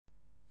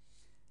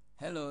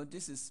Hello,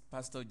 this is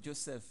Pastor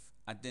Joseph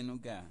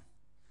Adenuga.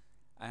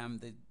 I am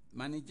the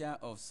manager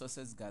of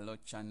Successgalore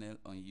Channel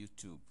on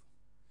YouTube.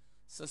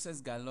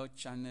 Successgalore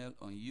Channel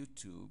on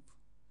YouTube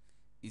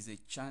is a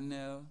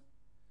channel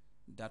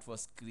that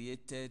was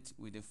created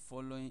with the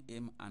following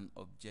aim and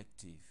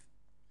objective.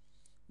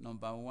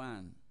 Number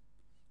one,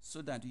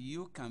 so that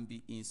you can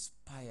be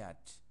inspired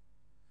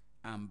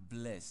and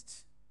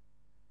blessed.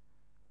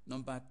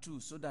 Number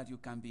two, so that you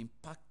can be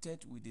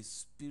impacted with the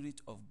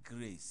spirit of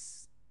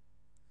grace.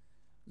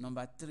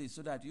 Number three,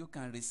 so that you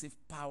can receive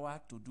power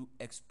to do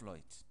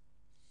exploit.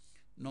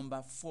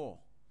 Number four,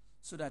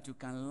 so that you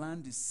can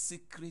learn the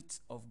secret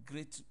of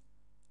great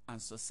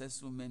and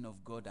successful men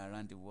of God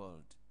around the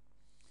world.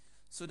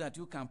 So that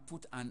you can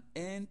put an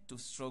end to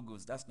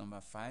struggles. That's number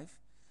five.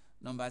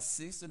 Number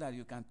six, so that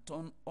you can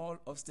turn all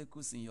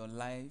obstacles in your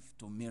life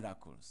to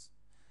miracles.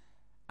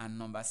 And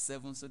number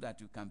seven, so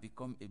that you can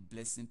become a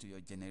blessing to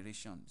your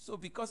generation. So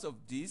because of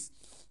this,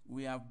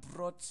 we have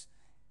brought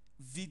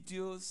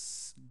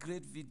videos,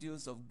 great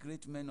videos of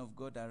great men of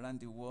God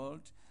around the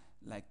world,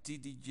 like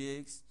T.D.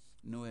 Jakes,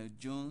 Noel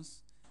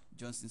Jones,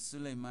 Johnson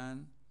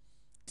Suleiman,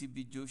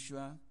 T.B.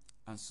 Joshua,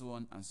 and so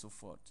on and so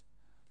forth.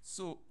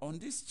 So on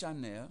this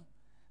channel,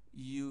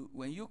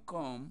 when you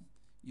come,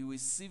 you will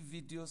see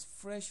videos,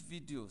 fresh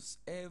videos.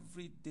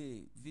 Every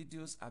day,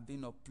 videos are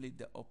being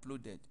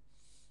uploaded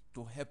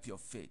to help your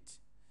faith,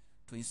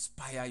 to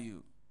inspire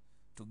you,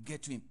 to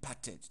get you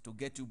imparted, to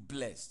get you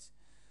blessed,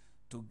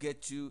 to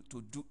get you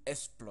to do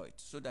exploit,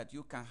 so that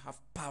you can have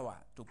power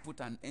to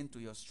put an end to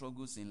your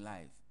struggles in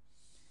life.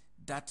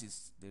 That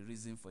is the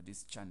reason for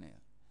this channel.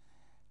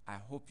 I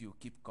hope you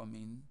keep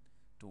coming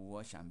to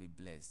watch and be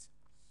blessed.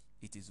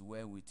 It is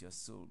well with your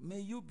soul. May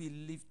you be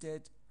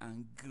lifted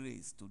and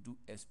graced to do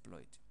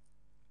exploit.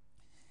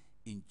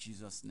 In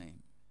Jesus'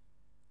 name.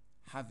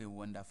 Have a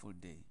wonderful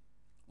day.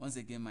 Once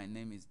again, my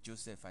name is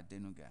Joseph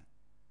Adenuga.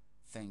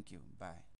 Thank you. Bye.